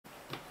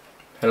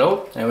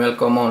Hello and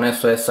welcome on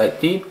SOS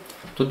IT.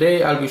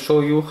 Today I'll be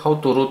showing you how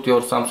to root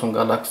your Samsung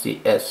Galaxy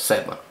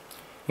S7.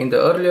 In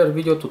the earlier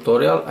video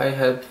tutorial I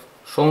have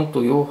shown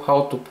to you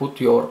how to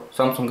put your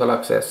Samsung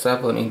Galaxy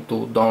S7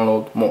 into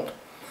download mode.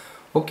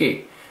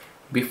 Okay,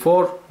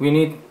 before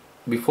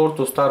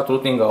to start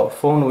rooting our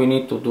phone we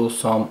need to do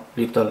some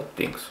little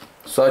things.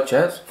 Such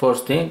as,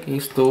 first thing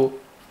is to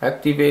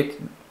activate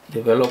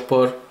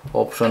developer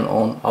option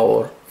on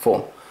our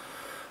phone.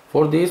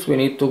 For this we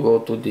need to go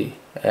to the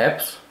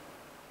apps.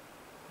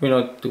 We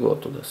need to go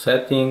to the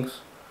settings,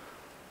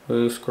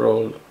 we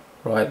scroll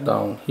right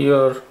down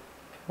here,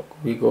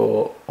 we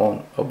go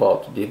on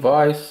about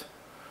device,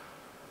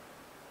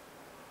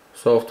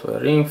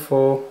 software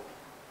info,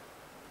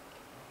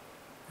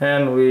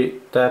 and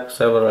we tap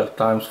several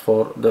times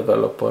for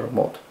developer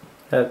mode.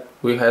 And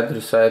we had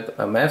received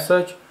a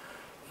message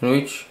in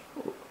which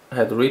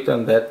had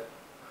written that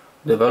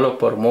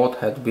developer mode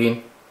had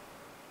been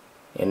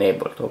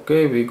enabled.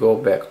 Okay, we go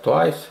back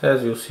twice.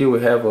 As you see, we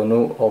have a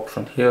new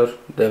option here,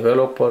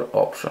 developer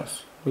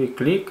options. We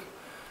click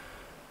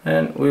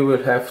and we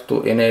will have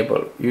to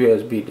enable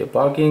USB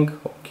debugging.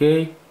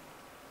 Okay,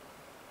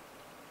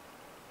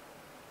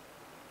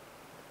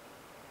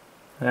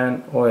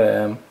 and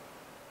OEM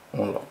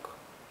unlock,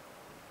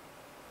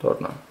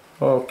 turn on.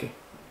 Okay,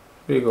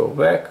 we go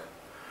back.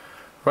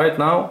 Right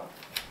now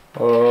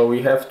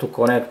we have to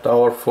connect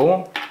our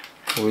phone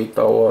with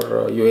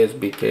our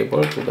USB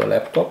cable to the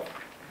laptop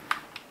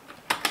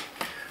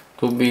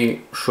to be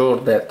sure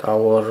that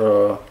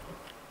our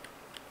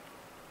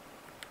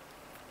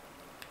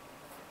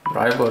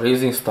driver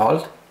is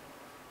installed.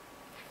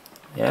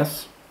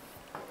 Yes,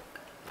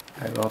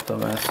 I got a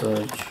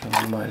message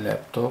on my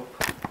laptop.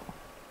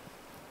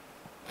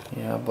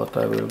 Yeah, but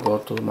I will go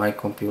to my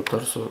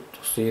computer so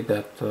to see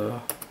that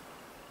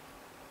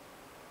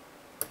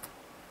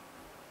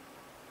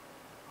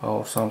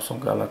our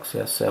Samsung Galaxy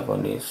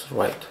S7 is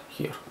right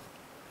here.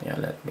 Yeah,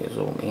 let me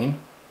zoom in.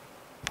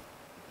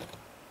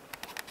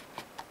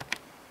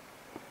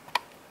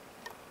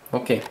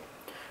 Okay,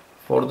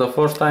 for the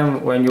first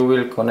time when you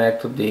will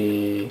connect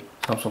the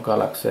Samsung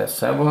Galaxy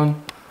S7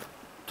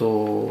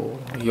 to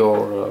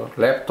your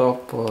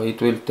laptop,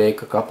 it will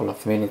take a couple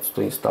of minutes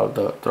to install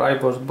the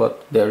drivers,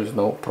 but there is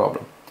no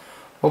problem.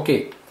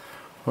 Okay,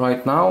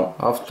 right now,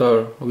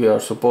 after we are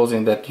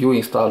supposing that you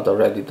installed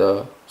already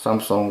the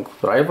Samsung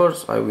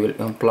drivers, I will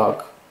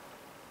unplug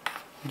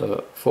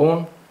the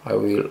phone, I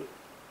will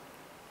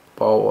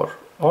power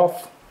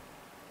off,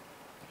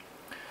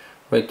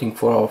 waiting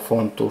for our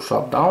phone to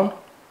shut down.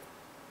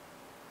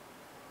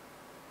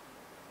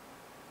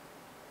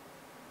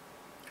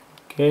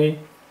 Okay,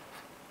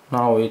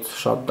 now it's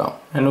shut down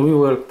and we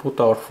will put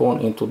our phone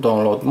into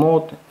download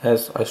mode.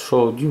 As I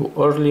showed you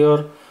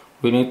earlier,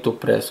 we need to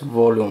press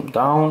volume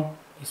down,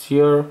 is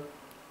here,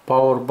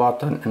 power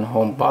button and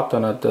home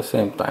button at the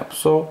same time.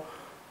 So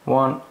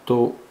 1,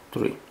 2,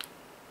 3.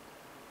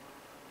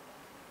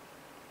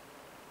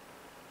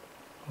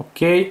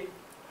 Okay,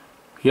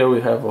 here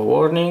we have a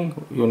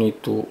warning, you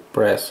need to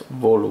press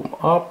volume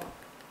up,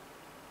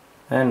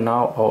 and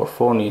now our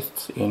phone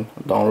is in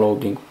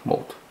downloading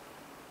mode.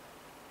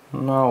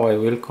 Now I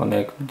will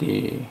connect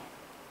the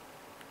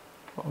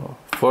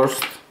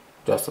first,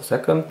 just a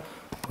second,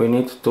 we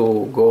need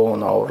to go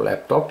on our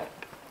laptop.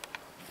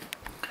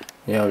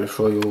 Yeah, I will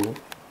show you.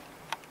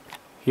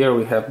 Here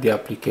we have the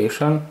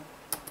application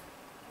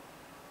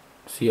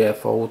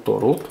CF Auto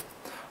Root.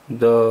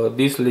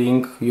 This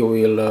link you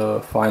will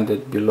find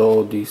it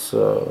below this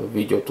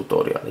video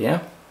tutorial.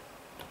 Yeah.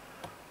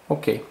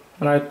 Okay,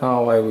 right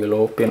now I will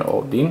open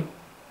Odin.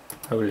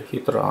 I will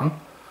hit run.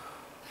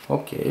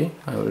 Okay,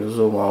 I will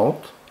zoom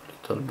out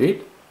a little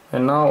bit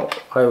and now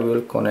I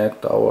will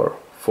connect our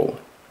phone.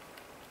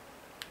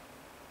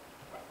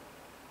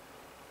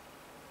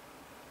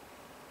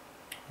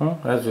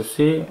 As you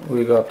see,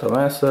 we got a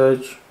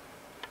message,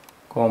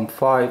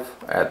 COM5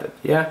 added.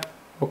 Yeah,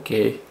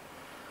 okay.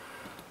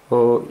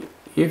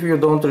 If you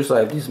don't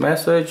receive this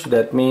message,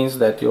 that means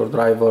that your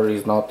driver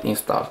is not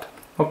installed.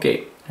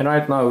 Okay, and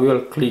right now we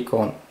will click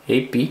on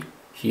AP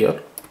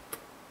here.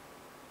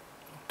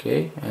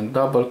 Okay, and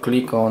double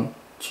click on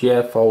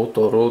CF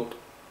Auto Root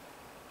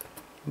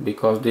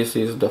because this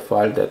is the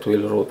file that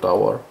will root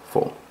our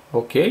phone.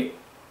 Okay,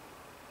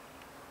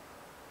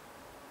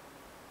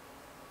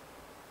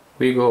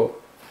 we go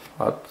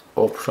at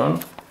option.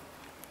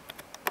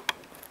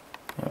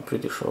 I'm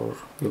pretty sure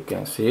you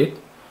can see it.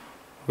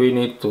 We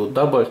need to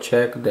double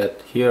check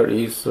that here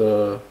is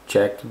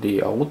checked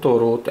the auto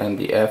root and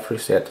the F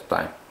reset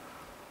time.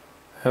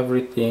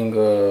 Everything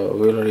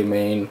will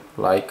remain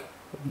like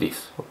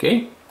this.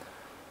 Okay,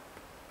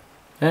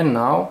 and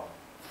now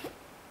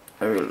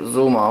I will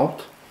zoom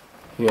out.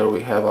 Here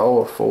we have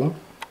our phone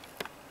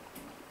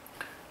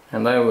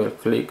and I will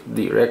click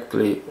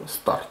directly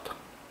start.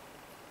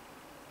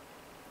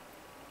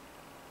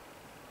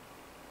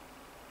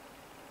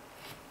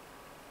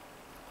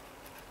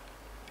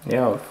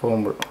 Yeah, our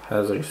phone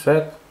has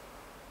reset.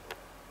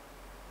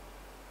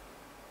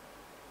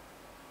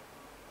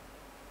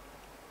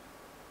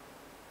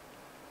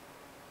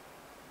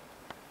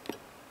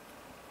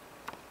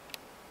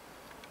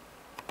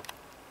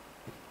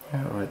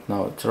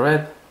 now it's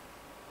red,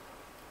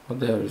 but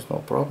there is no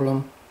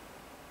problem.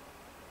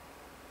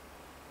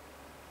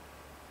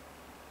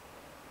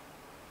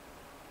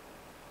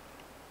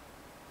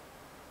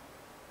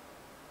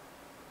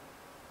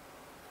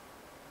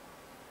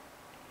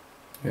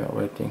 We are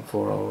waiting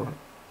for our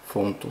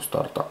phone to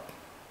start up.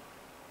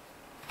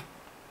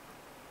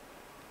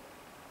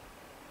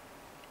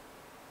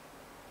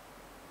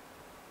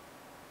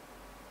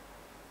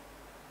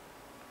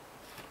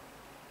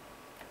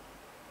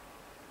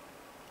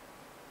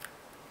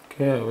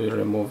 Okay, I will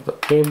remove the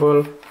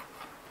cable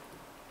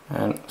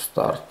and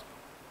start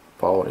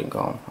powering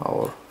on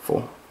our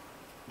phone.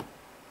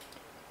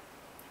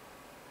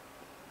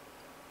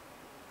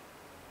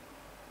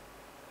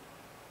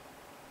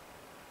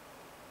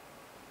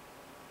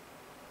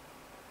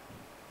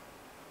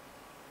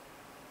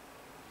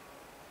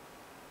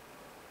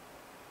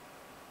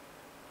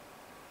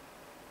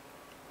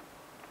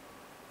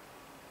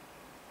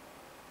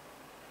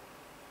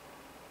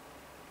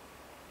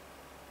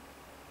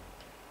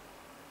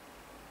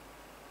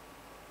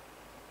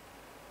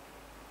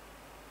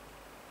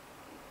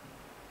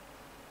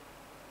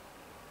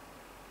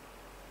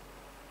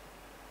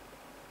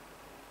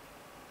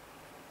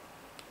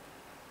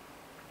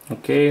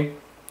 Okay,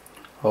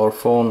 our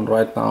phone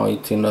right now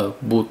it's in a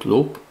boot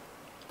loop.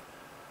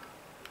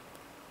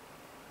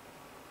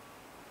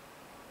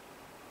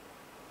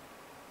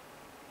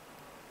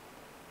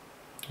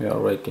 We are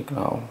waiting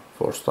now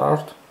for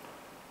start.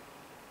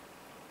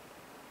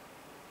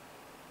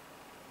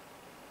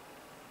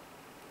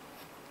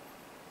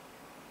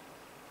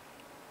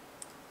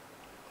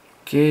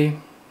 Okay,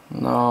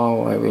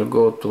 now I will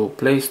go to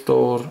Play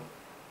Store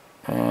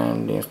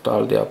and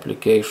install the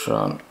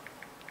application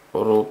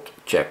Route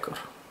Checker.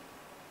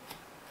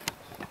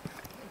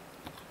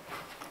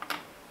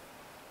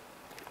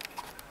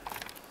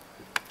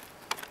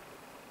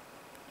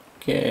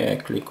 Okay, I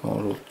click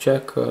on Route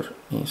Checker,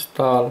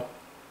 install.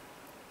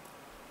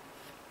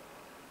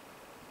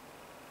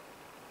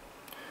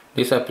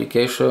 This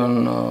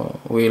application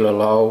will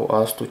allow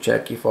us to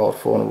check if our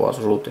phone was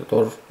rooted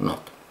or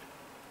not.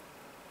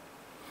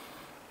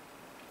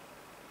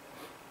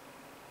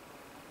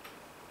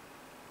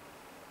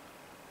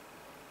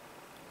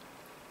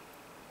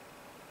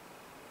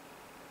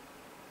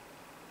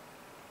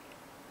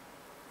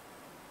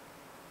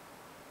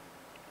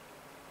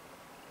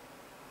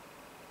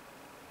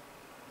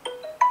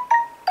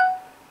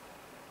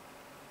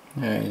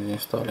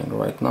 It's installing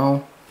right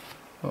now.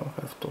 I'll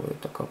have to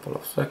wait a couple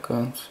of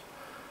seconds.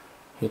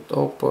 Hit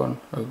open,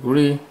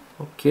 agree,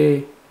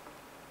 okay,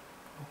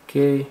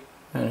 okay,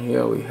 and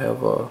here we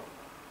have a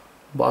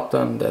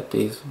button that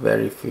is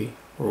verify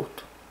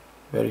root,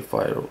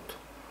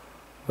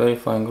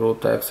 verifying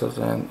root access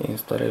and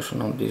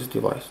installation on this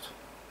device.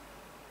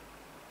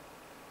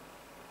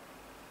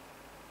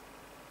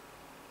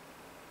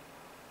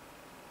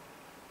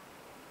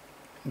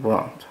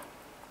 Grant.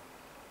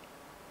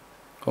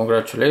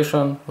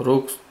 Congratulations,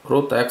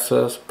 root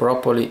access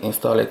properly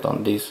installed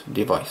on this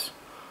device.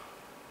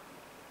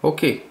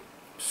 Okay,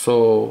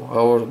 so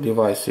our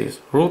device is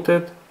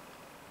rooted.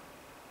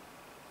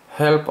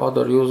 Help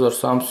other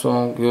users,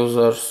 Samsung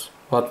users.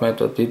 What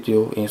method did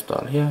you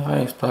install? Yeah, I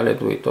installed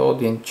it with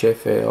Odin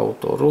Cefe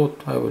Auto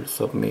Root. I will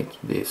submit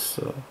this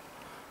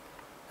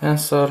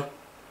answer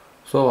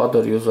so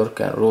other user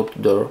can root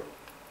their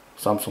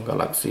Samsung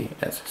Galaxy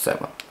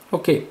S7.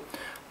 Okay,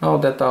 now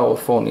that our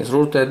phone is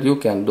rooted, you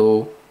can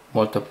do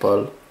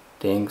multiple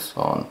things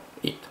on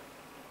it.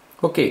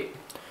 Okay,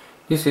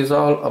 this is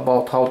all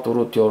about how to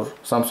root your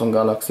Samsung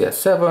Galaxy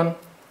S7.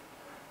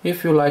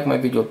 If you like my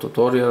video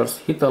tutorials,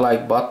 hit the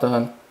like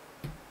button,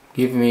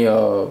 give me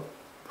a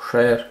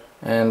share,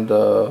 and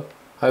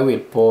I will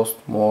post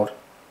more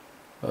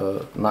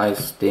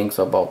nice things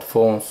about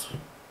phones,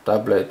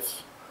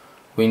 tablets,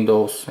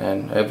 Windows,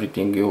 and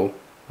everything you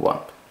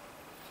want.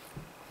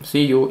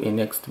 See you in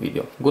next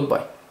video.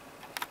 Goodbye.